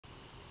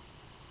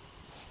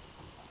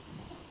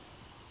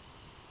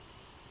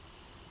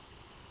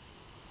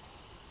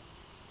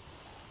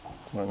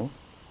إن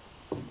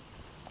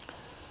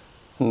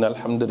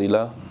الحمد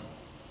لله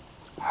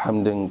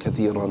حمدا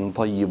كثيرا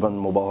طيبا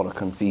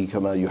مباركا فيه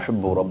كما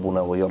يحب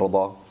ربنا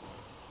ويرضى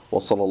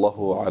وصلى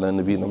الله على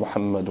نبينا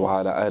محمد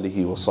وعلى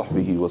آله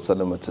وصحبه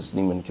وسلم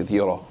تسليما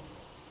كثيرا.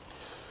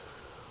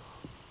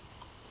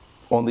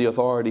 On the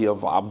authority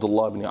of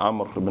Abdullah ibn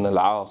Amr ibn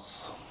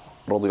al-As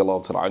رضي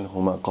الله تعالى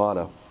عنهما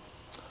قال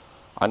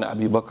عن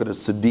أبي بكر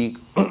الصديق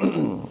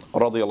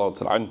رضي الله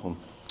تعالى عنهم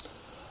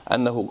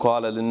أنه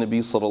قال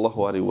للنبي صلى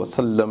الله عليه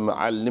وسلم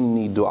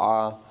علمني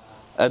دعاء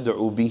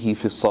أدعو به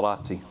في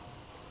الصلاة.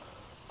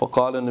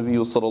 فقال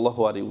النبي صلى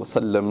الله عليه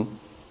وسلم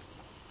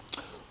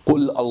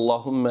قل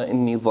اللهم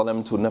إني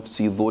ظلمت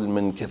نفسي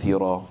ظلما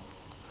كثيرا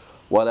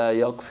ولا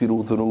يغفر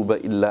الذنوب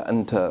إلا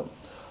أنت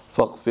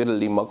فاغفر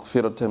لي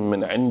مغفرة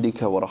من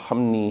عندك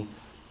وارحمني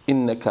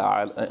إنك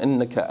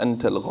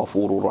أنت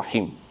الغفور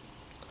الرحيم.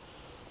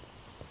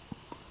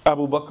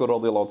 Abu Bakr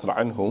radiallahu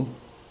anhu,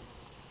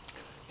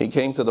 he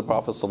came to the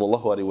Prophet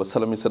sallallahu alaihi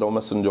wasallam. He said, O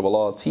Messenger of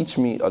Allah, teach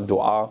me a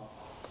dua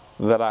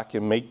that I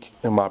can make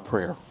in my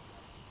prayer.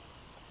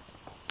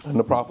 And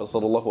the Prophet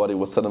sallallahu alaihi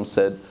wasallam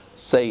said,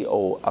 say,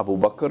 O Abu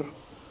Bakr,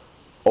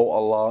 O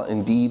Allah,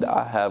 indeed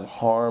I have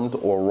harmed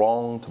or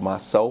wronged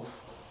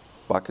myself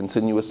by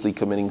continuously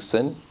committing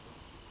sin,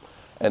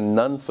 and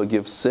none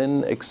forgive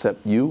sin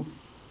except you.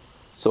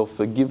 So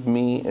forgive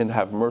me and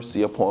have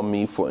mercy upon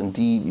me, for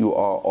indeed you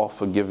are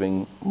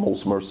all-forgiving,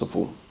 most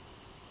merciful.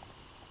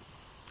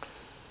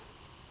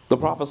 The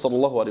Prophet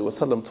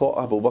ﷺ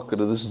taught Abu Bakr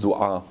this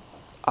dua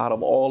out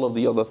of all of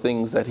the other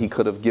things that he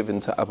could have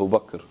given to Abu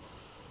Bakr.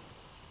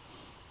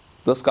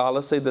 The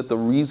scholars say that the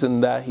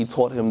reason that he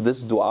taught him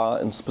this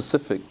dua in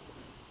specific,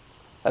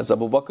 as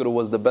Abu Bakr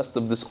was the best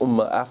of this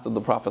ummah after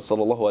the Prophet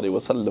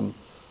ﷺ,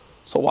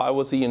 so why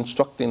was he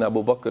instructing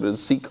Abu Bakr to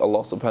seek Allah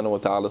subhanahu wa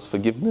ta'ala's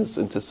forgiveness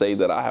and to say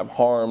that I have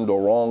harmed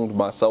or wronged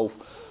myself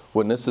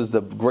when this is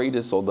the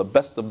greatest or the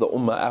best of the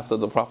ummah after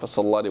the Prophet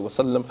sallallahu alaihi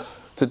wasallam,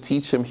 to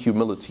teach him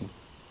humility?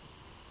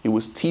 He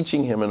was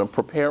teaching him and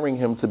preparing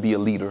him to be a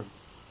leader.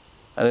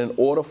 And in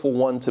order for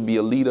one to be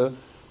a leader,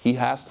 he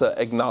has to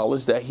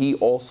acknowledge that he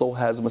also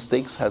has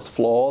mistakes, has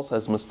flaws,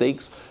 has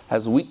mistakes,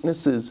 has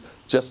weaknesses,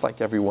 just like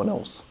everyone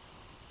else.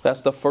 That's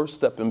the first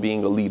step in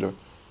being a leader,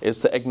 is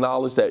to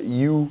acknowledge that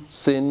you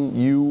sin,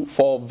 you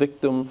fall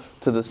victim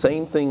to the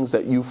same things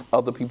that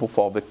other people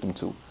fall victim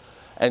to.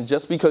 And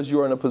just because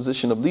you're in a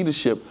position of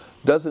leadership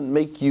doesn't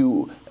make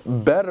you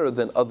better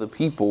than other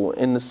people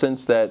in the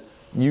sense that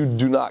you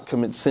do not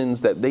commit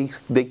sins that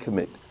they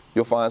commit.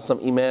 You'll find some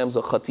imams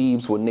or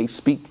khatibs, when they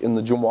speak in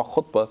the Jumu'ah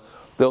khutbah,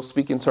 they'll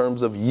speak in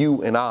terms of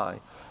you and I,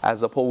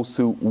 as opposed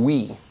to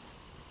we.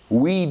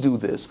 We do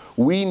this.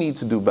 We need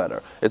to do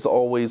better. It's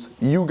always,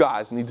 you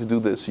guys need to do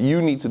this. You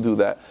need to do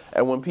that.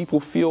 And when people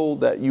feel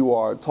that you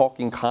are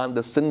talking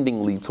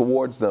condescendingly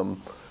towards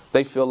them,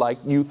 they feel like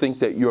you think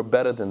that you're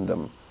better than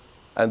them.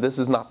 And this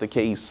is not the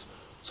case.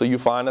 So you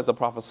find that the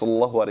Prophet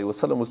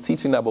ﷺ was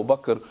teaching Abu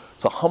Bakr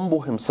to humble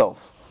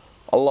himself.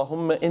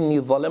 Allahumma inni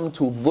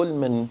zalamtu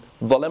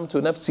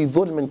nafsi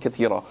dhulman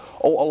kathira.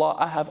 Oh Allah,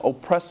 I have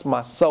oppressed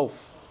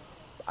myself.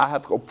 I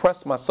have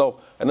oppressed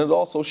myself. And it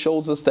also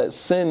shows us that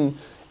sin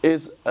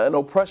is an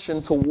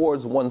oppression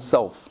towards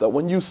oneself. That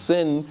when you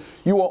sin,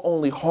 you are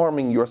only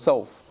harming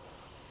yourself.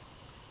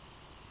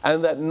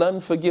 And that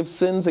none forgive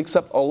sins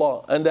except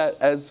Allah. And that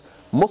as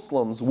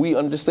Muslims, we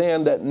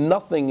understand that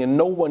nothing and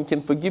no one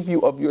can forgive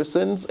you of your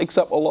sins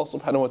except Allah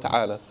subhanahu wa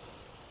ta'ala.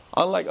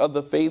 Unlike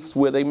other faiths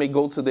where they may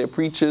go to their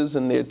preachers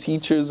and their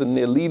teachers and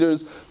their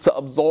leaders to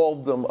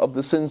absolve them of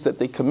the sins that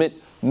they commit,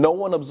 no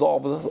one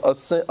absolves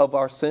us of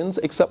our sins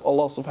except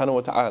Allah subhanahu wa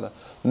ta'ala.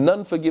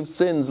 None forgive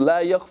sins. La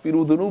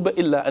yaghfiru dhunuba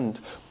illa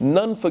ant.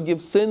 None forgive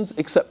sins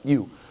except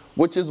you.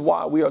 Which is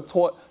why we are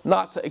taught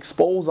not to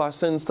expose our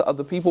sins to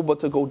other people, but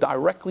to go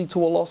directly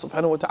to Allah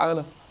subhanahu wa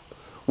ta'ala.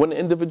 When an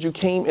individual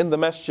came in the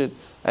masjid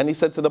and he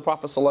said to the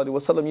Prophet sallallahu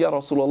alaihi wasallam, Ya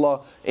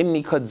Rasulullah,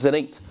 inni qad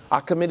zanayt, I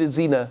committed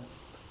zina.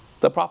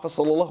 The Prophet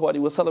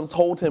ﷺ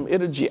told him,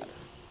 Irji'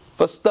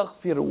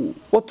 fastaghfiru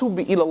wa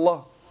tubi ila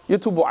Allah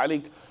yatubu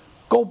alayk.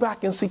 Go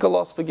back and seek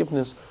Allah's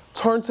forgiveness.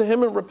 Turn to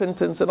Him in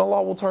repentance, and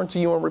Allah will turn to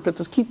you in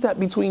repentance. Keep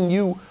that between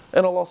you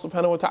and Allah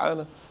subhanahu wa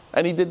ta'ala.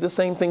 And he did the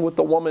same thing with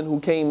the woman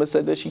who came and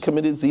said that she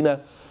committed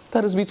zina.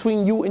 That is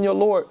between you and your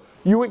Lord.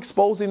 You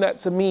exposing that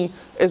to me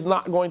is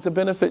not going to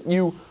benefit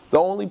you. The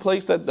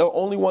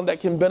only one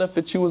that can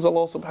benefit you is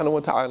Allah subhanahu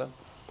wa ta'ala.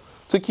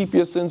 To keep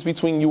your sins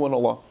between you and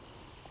Allah.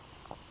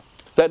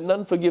 That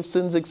none forgive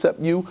sins except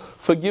you.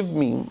 Forgive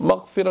me,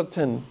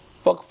 maghfiratan,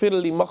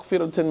 faghfirli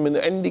maghfiratan min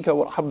indika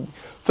warhamni.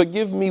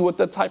 Forgive me with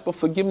the type of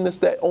forgiveness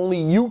that only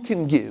you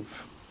can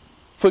give.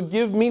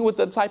 Forgive me with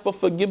the type of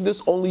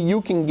forgiveness only you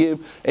can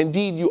give.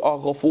 Indeed, you are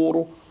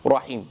Ghafur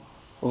Rahim.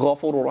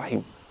 Ghafur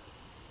Rahim.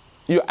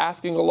 You're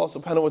asking Allah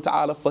subhanahu wa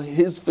ta'ala for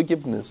His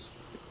forgiveness.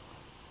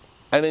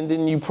 And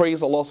then you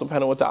praise Allah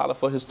subhanahu wa ta'ala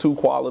for His two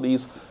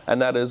qualities, and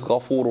that is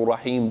Ghafurur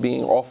Rahim,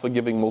 being all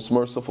forgiving, most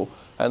merciful.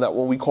 And that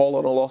when we call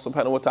on Allah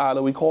subhanahu wa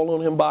ta'ala, we call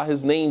on Him by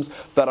His names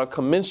that are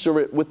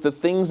commensurate with the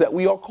things that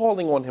we are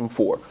calling on Him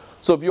for.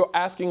 So if you're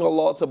asking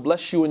Allah to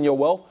bless you in your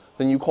wealth,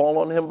 then you call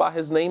on Him by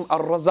His name,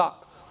 Ar-Razaq,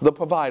 the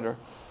provider.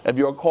 If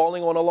you're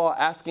calling on Allah,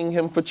 asking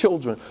Him for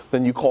children,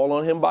 then you call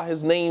on Him by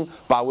His name,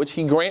 by which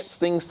He grants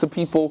things to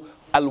people,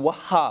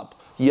 Al-Wahhab,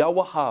 Ya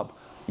Wahhab,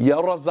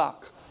 Ya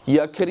Razaq,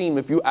 Ya Kareem.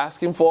 If you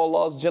ask Him for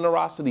Allah's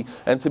generosity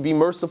and to be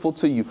merciful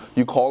to you,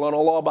 you call on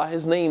Allah by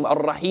His name,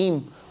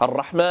 Ar-Rahim,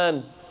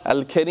 Ar-Rahman,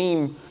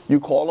 Al-Kareem. You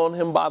call on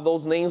Him by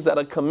those names that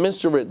are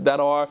commensurate, that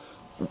are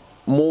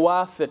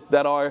muwafiq,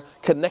 that are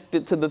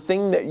connected to the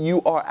thing that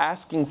you are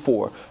asking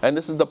for. And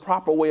this is the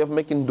proper way of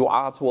making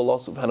dua to Allah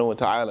subhanahu wa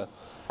ta'ala.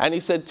 And He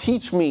said,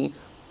 teach me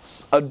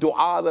a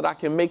dua that I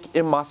can make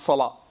in my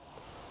salah.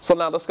 So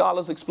now the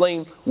scholars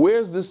explain,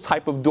 where's this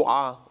type of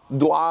dua?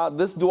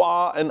 This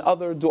dua and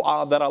other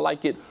dua that are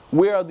like it,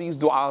 where are these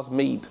duas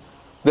made?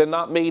 They're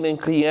not made in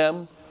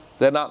qiyam,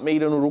 they're not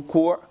made in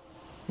ruku'.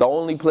 The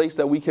only place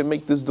that we can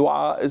make this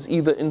dua is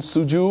either in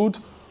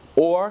sujood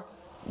or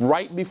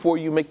right before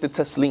you make the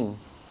taslim.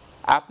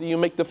 After you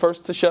make the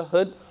first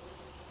tashahhud,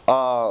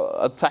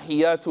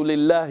 at-tahiyyatu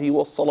lillahi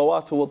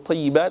was-salawatu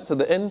wat-tayyibat to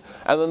the end,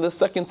 and then the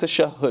second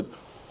tashahhud,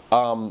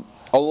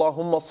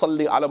 Allahumma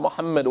salli ala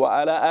Muhammad wa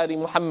ala ali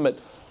Muhammad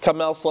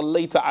kama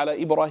sallaita ala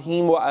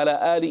Ibrahim wa ala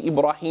ali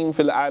Ibrahim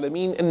fil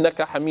alameen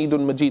innaka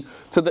hamidun majid.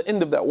 To the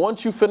end of that.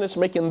 Once you finish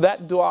making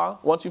that dua,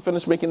 once you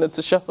finish making the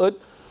tashahhud,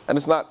 and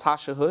it's not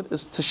tashahhud,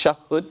 it's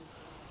tashahhud,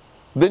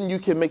 then you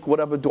can make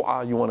whatever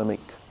dua you want to make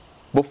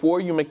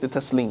before you make the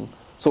taslim.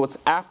 So it's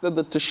after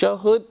the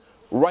tashahhud,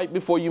 right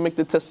before you make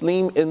the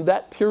taslim. In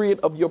that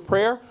period of your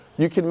prayer,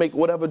 you can make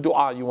whatever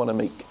dua you want to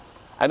make.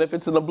 And if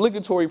it's an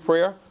obligatory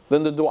prayer,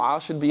 then the dua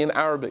should be in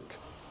Arabic.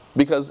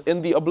 Because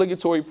in the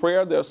obligatory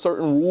prayer, there are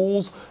certain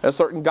rules and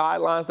certain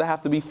guidelines that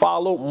have to be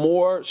followed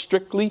more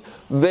strictly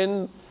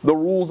than the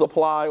rules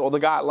apply or the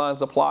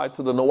guidelines apply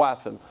to the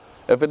nawafil.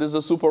 If it is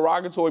a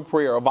supererogatory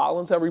prayer, a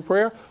voluntary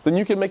prayer, then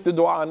you can make the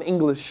dua in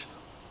English.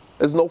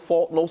 There's no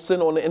fault, no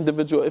sin on the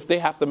individual if they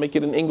have to make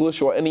it in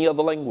English or any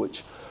other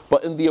language.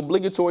 But in the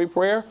obligatory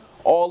prayer,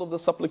 all of the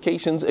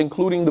supplications,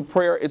 including the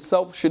prayer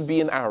itself, should be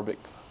in Arabic.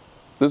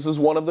 This is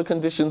one of the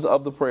conditions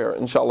of the prayer,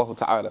 inshallah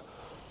ta'ala.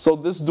 So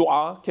this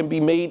dua can be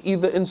made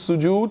either in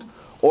sujood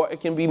or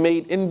it can be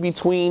made in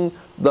between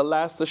the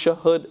last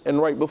tashahhud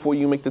and right before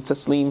you make the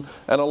taslim.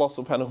 And Allah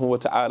subhanahu wa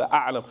ta'ala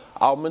a'lam.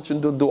 I'll mention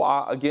the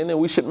dua again, and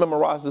we should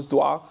memorize this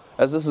dua,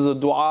 as this is a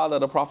dua that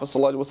the Prophet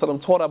sallallahu alaihi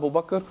wasallam taught Abu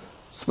Bakr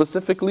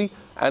specifically,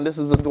 and this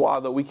is a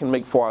dua that we can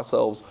make for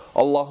ourselves.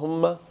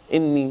 Allahumma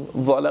inni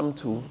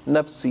zalamtu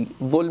nafsi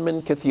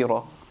dhulman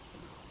kathira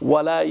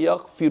wa la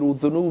yaghfiru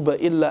dhunuba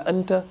illa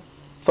anta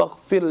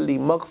فاغفر لي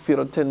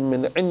مغفرة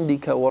من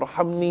عندك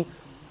وارحمني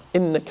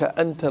إنك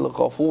أنت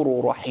الغفور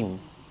الرحيم.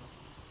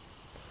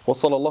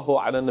 وصلى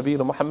الله على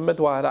نبينا محمد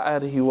وعلى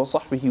آله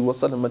وصحبه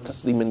وسلم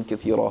تسليما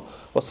كثيرا.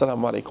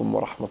 والسلام عليكم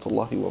ورحمة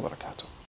الله وبركاته.